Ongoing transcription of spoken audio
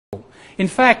In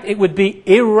fact, it would be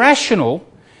irrational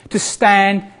to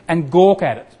stand and gawk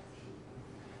at it.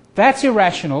 That's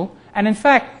irrational, and in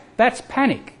fact, that's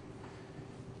panic.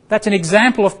 That's an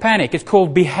example of panic. It's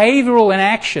called behavioural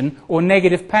inaction or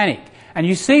negative panic. And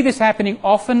you see this happening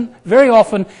often, very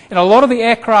often, in a lot of the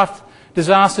aircraft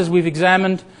disasters we've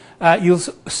examined. You'll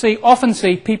often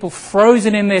see people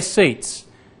frozen in their seats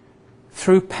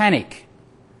through panic.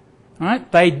 Right?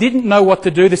 They didn't know what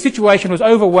to do. The situation was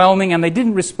overwhelming and they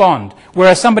didn't respond,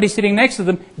 whereas somebody sitting next to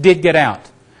them did get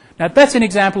out. Now that's an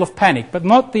example of panic, but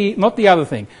not the other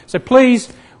thing. So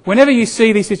please, whenever you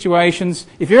see these situations,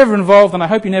 if you're ever involved, and I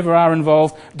hope you never are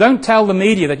involved, don't tell the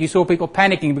media that you saw people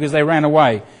panicking because they ran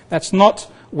away. That's not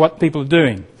what people are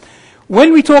doing.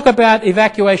 When we talk about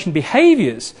evacuation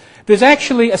behaviours, there's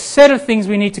actually a set of things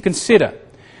we need to consider.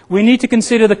 We need to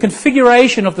consider the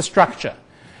configuration of the structure.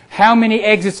 How many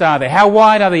exits are there? How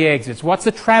wide are the exits? What's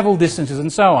the travel distances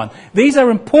and so on? These are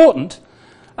important,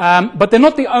 but they're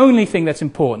not the only thing that's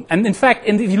important. And in fact,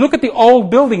 if you look at the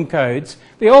old building codes,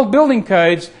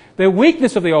 the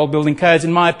weakness of the old building codes,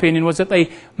 in my opinion, was that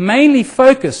they mainly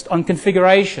focused on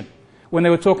configuration when they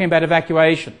were talking about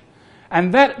evacuation.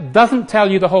 And that doesn't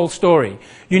tell you the whole story.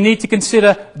 You need to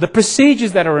consider the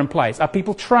procedures that are in place. Are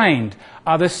people trained?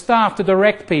 Are there staff to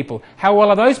direct people? How well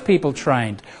are those people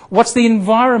trained? What's the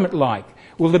environment like?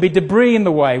 Will there be debris in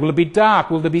the way? Will it be dark?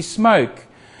 Will there be smoke?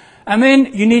 And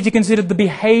then you need to consider the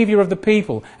behaviour of the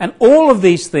people. And all of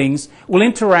these things will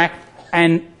interact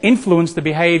and influence the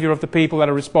behaviour of the people that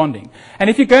are responding. And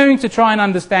if you're going to try and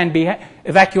understand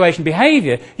evacuation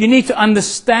behaviour, you need to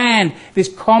understand this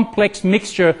complex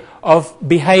mixture of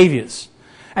behaviours.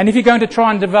 And if you're going to try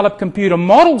and develop computer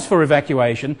models for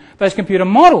evacuation, those computer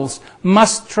models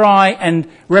must try and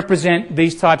represent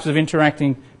these types of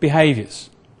interacting behaviours.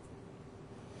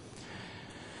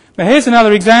 Now here's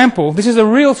another example. This is a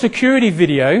real security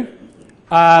video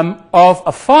of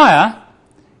a fire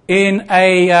in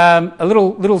a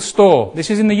little store. This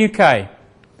is in the UK.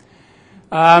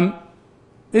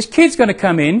 This kid's going to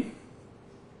come in,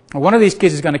 or one of these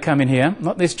kids is going to come in here,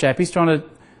 not this chap, he's trying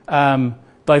to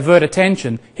divert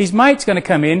attention. His mate's going to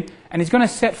come in and he's going to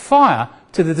set fire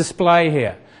to the display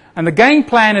here. And the game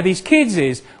plan of these kids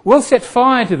is, we'll set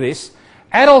fire to this.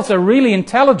 Adults are really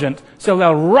intelligent, so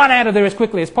they'll run out of there as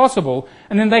quickly as possible,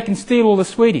 and then they can steal all the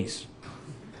sweeties.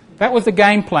 That was the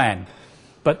game plan.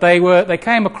 But they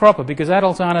came a cropper because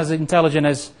adults aren't as intelligent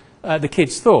as the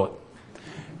kids thought.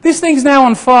 This thing's now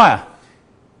on fire.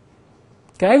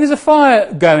 Okay, there's a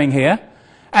fire going here,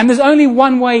 and there's only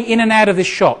one way in and out of this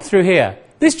shop, through here.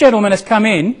 This gentleman has come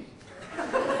in,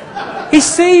 he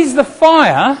sees the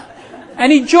fire,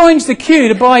 and he joins the queue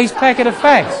to buy his packet of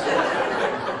fags.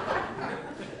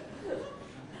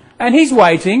 And he's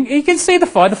waiting. He can see the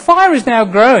fire. The fire is now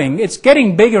growing. It's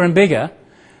getting bigger and bigger.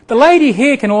 The lady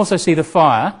here can also see the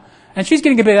fire, and she's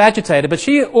getting a bit agitated, but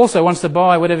she also wants to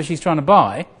buy whatever she's trying to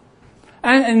buy.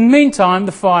 And in the meantime,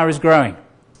 the fire is growing.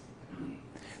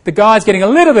 The guy's getting a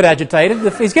little bit agitated.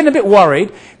 He's getting a bit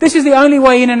worried. This is the only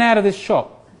way in and out of this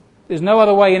shop. There's no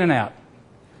other way in and out.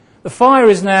 The fire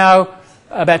is now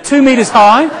about 2 meters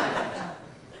high.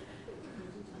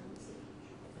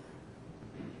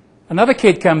 Another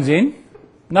kid comes in,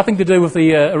 nothing to do with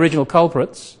the original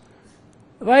culprits.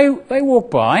 They walk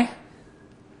by.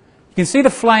 You can see the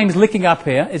flames licking up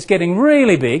here. It's getting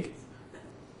really big.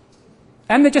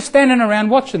 And they're just standing around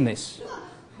watching this.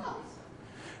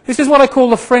 This is what I call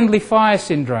the friendly fire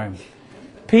syndrome.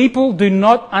 People do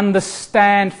not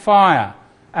understand fire.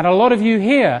 And a lot of you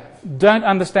here don't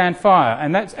understand fire.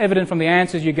 And that's evident from the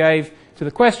answers you gave to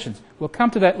the questions. We'll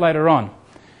come to that later on.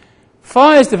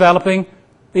 Fire is developing.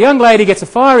 The young lady gets a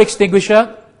fire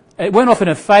extinguisher. It went off in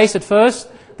her face at first.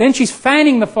 Then she's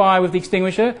fanning the fire with the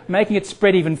extinguisher, making it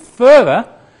spread even further.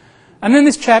 And then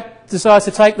this chap decides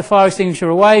to take the fire extinguisher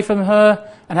away from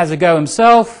her and has a go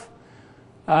himself.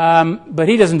 But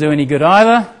he doesn't do any good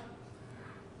either.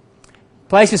 The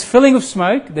place is filling with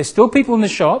smoke. There's still people in the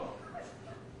shop.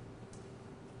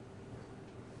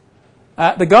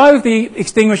 The guy with the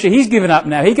extinguisher, he's given up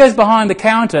now. He goes behind the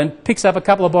counter and picks up a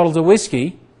couple of bottles of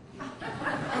whiskey.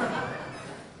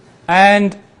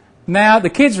 And now the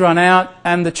kids run out,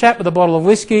 and the chap with the bottle of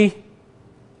whiskey,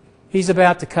 he's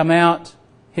about to come out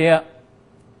here,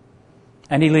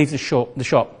 and he leaves the shop.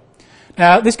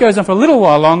 Now, this goes on for a little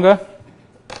while longer,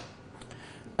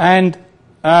 and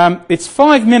it's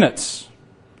 5 minutes.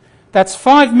 That's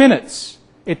 5 minutes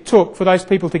it took for those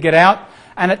people to get out,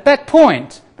 and at that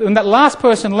point, when that last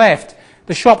person left,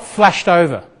 the shop flashed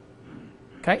over.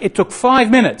 Okay? It took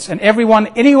 5 minutes, and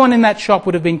anyone in that shop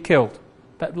would have been killed.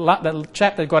 That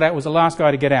chap that got out was the last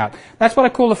guy to get out. That's what I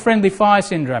call the friendly fire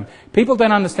syndrome. People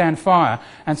don't understand fire,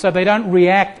 and so they don't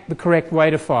react the correct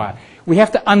way to fire. We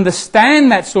have to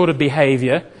understand that sort of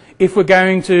behaviour if we're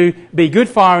going to be good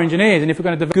fire engineers and if we're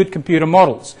going to develop good computer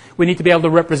models. We need to be able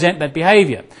to represent that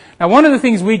behaviour. Now, one of the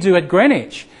things we do at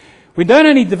Greenwich, we don't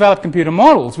only develop computer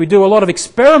models, we do a lot of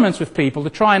experiments with people to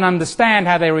try and understand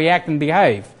how they react and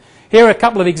behave. Here are a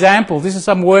couple of examples. This is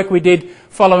some work we did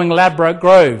following Ladbroke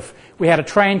Grove. We had a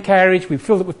train carriage, we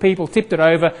filled it with people, tipped it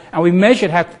over, and we measured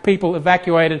how people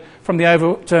evacuated from the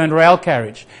overturned rail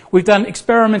carriage. We've done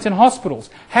experiments in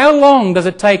hospitals. How long does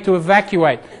it take to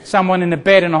evacuate someone in a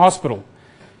bed in a hospital?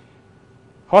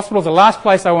 Hospital's the last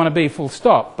place I want to be, full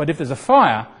stop. But if there's a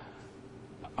fire,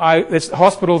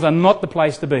 hospitals are not the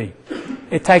place to be.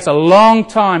 It takes a long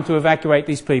time to evacuate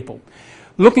these people.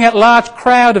 Looking at large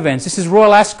crowd events, this is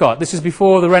Royal Ascot, this is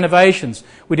before the renovations.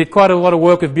 We did quite a lot of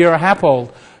work with Bureau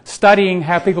Happold, studying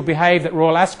how people behaved at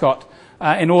Royal Ascot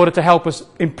in order to help us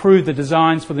improve the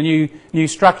designs for the new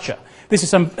structure. This is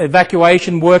some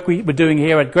evacuation work we were doing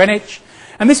here at Greenwich.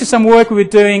 And this is some work we were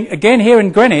doing again here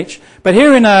in Greenwich, but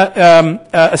here in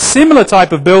a similar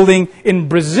type of building in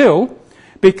Brazil,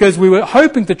 because we were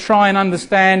hoping to try and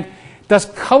understand, does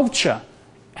culture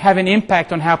have an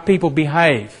impact on how people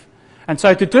behave? And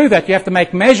so to do that, you have to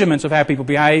make measurements of how people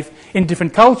behave in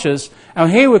different cultures. And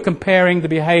here we're comparing the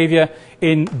behaviour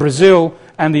in Brazil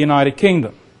and the United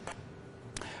Kingdom.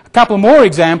 A couple more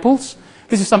examples.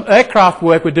 This is some aircraft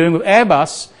work we're doing with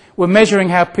Airbus. We're measuring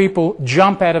how people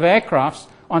jump out of aircrafts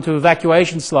onto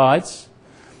evacuation slides.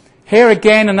 Here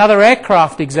again, another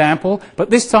aircraft example, but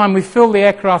this time we fill the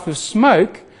aircraft with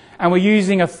smoke, and we're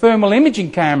using a thermal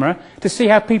imaging camera to see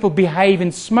how people behave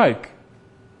in smoke.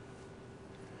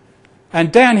 And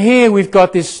down here we've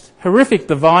got this horrific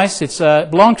device. It's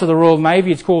belonged to the Royal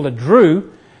Navy. It's called a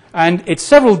DRU, and it's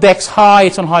several decks high.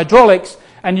 It's on hydraulics,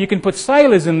 and you can put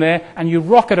sailors in there and you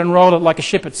rock it and roll it like a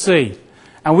ship at sea.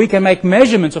 And we can make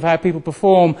measurements of how people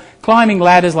perform climbing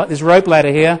ladders like this rope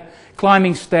ladder here,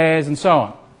 climbing stairs and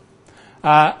so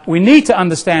on. We need to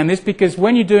understand this because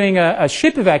when you're doing a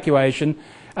ship evacuation,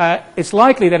 it's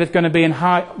likely that it's going to be in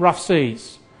rough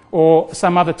seas or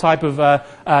some other type of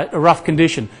rough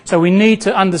condition. So we need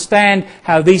to understand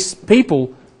how these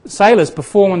people, sailors,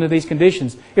 perform under these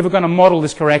conditions if we're going to model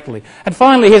this correctly. And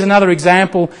finally, here's another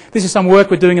example. This is some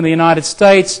work we're doing in the United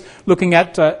States looking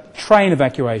at train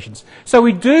evacuations. So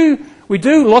we do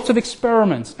lots of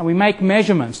experiments and we make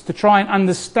measurements to try and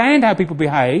understand how people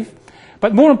behave,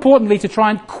 but more importantly to try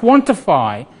and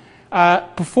quantify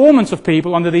performance of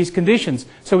people under these conditions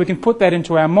so we can put that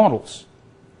into our models.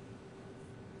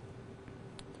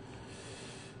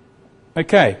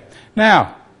 Okay,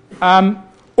 now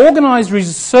organised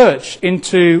research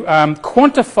into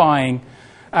quantifying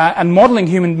and modelling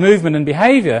human movement and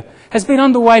behaviour has been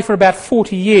underway for about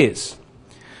 40 years.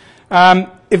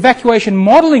 Evacuation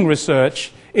modelling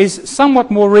research is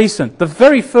somewhat more recent. The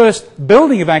very first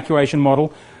building evacuation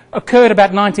model occurred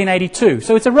about 1982,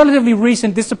 so it's a relatively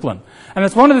recent discipline. And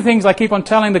it's one of the things I keep on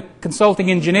telling the consulting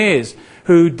engineers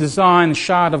who design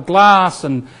Shard of Glass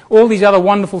and all these other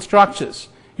wonderful structures.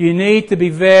 You need to be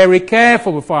very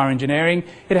careful with fire engineering.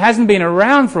 It hasn't been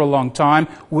around for a long time.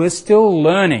 We're still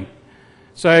learning.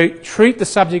 So treat the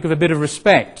subject with a bit of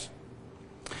respect.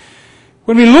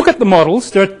 When we look at the models,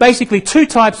 there are basically two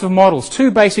types of models, two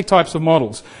basic types of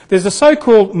models. There's the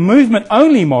so-called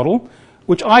movement-only model,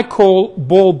 which I call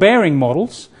ball-bearing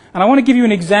models. And I want to give you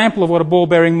an example of what a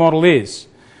ball-bearing model is.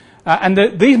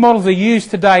 These models are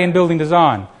used today in building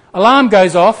design. Alarm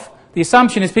goes off. The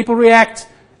assumption is people react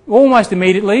almost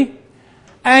immediately,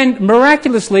 and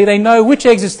miraculously they know which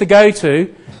exits to go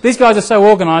to. These guys are so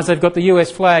organised they've got the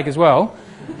US flag as well.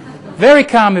 Very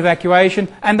calm evacuation,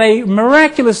 and they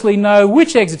miraculously know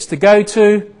which exits to go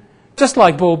to, just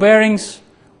like ball bearings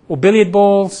or billiard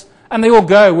balls, and they all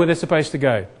go where they're supposed to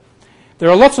go. There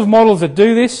are lots of models that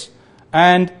do this,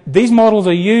 and these models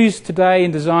are used today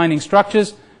in designing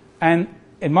structures, and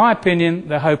in my opinion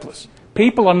they're hopeless.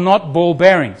 People are not ball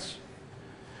bearings.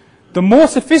 The more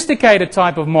sophisticated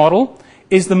type of model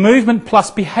is the movement plus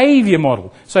behaviour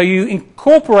model. So you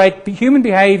incorporate human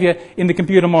behaviour in the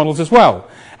computer models as well.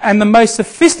 And the most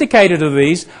sophisticated of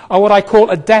these are what I call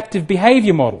adaptive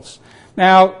behaviour models.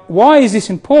 Now, why is this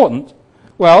important?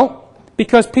 Well,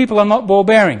 because people are not ball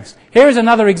bearings. Here is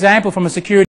another example from a security